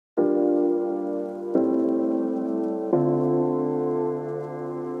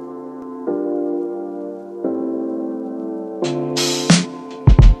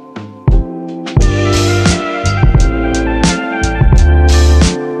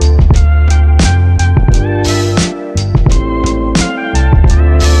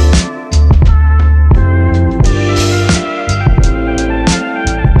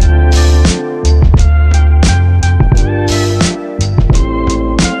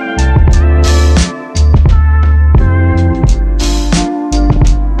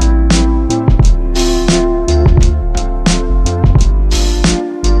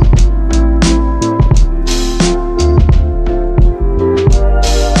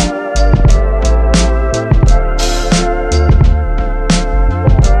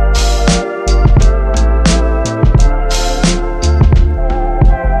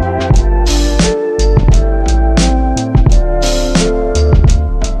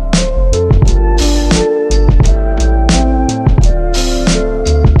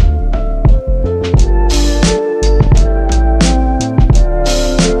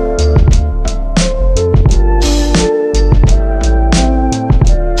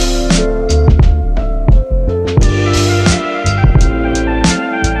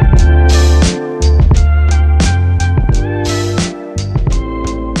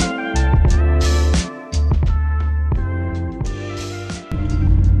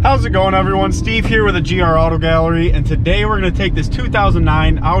How's it going, everyone? Steve here with a GR Auto Gallery, and today we're going to take this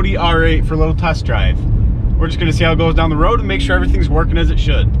 2009 Audi R8 for a little test drive. We're just going to see how it goes down the road and make sure everything's working as it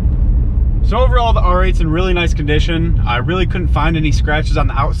should. So overall, the R8's in really nice condition. I really couldn't find any scratches on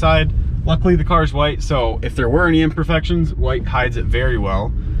the outside. Luckily the car's white, so if there were any imperfections, white hides it very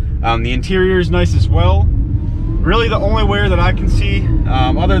well. The interior is nice as well. Really the only wear that I can see,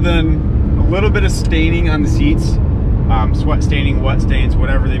 other than a little bit of staining on the seats, sweat staining, wet stains,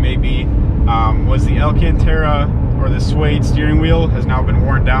 whatever they may be, was the Alcantara or the suede steering wheel has now been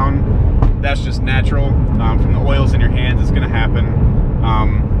worn down. That's just natural. From the oils in your hands, it's going to happen.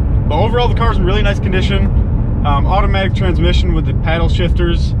 But overall, the car's in really nice condition. Automatic transmission with the paddle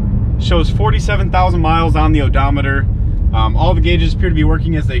shifters. Shows 47,000 miles on the odometer. All the gauges appear to be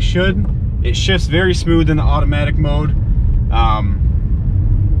working as they should. It shifts very smooth in the automatic mode.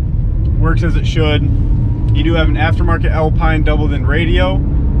 Works as it should. You do have an aftermarket Alpine doubled-in radio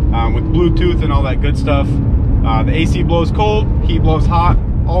with Bluetooth and all that good stuff. The AC blows cold, heat blows hot.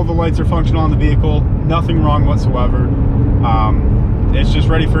 All the lights are functional on the vehicle. Nothing wrong whatsoever. It's just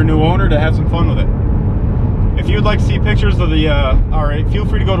ready for a new owner to have some fun with it. If you would like to see pictures of the R8, feel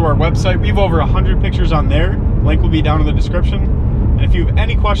free to go to our website. We have over 100 pictures on there. Link will be down in the description. And if you have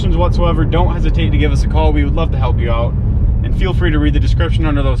any questions whatsoever, don't hesitate to give us a call. We would love to help you out. And feel free to read the description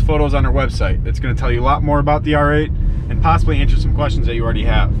under those photos on our website. It's going to tell you a lot more about the R8 and possibly answer some questions that you already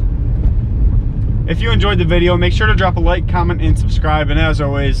have. If you enjoyed the video, make sure to drop a like, comment, and subscribe. And as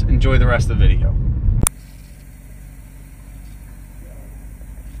always, enjoy the rest of the video.